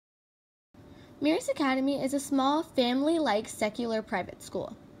Mirus Academy is a small, family-like secular private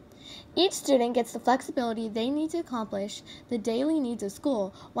school. Each student gets the flexibility they need to accomplish the daily needs of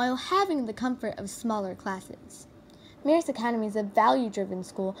school while having the comfort of smaller classes. Mirus Academy is a value-driven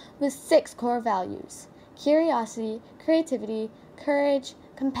school with 6 core values: curiosity, creativity, courage,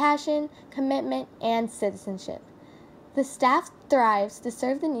 compassion, commitment, and citizenship. The staff thrives to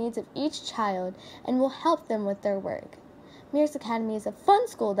serve the needs of each child and will help them with their work. Mirus Academy is a fun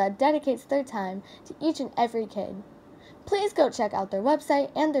school that dedicates their time to each and every kid. Please go check out their website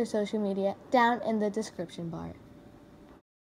and their social media down in the description bar.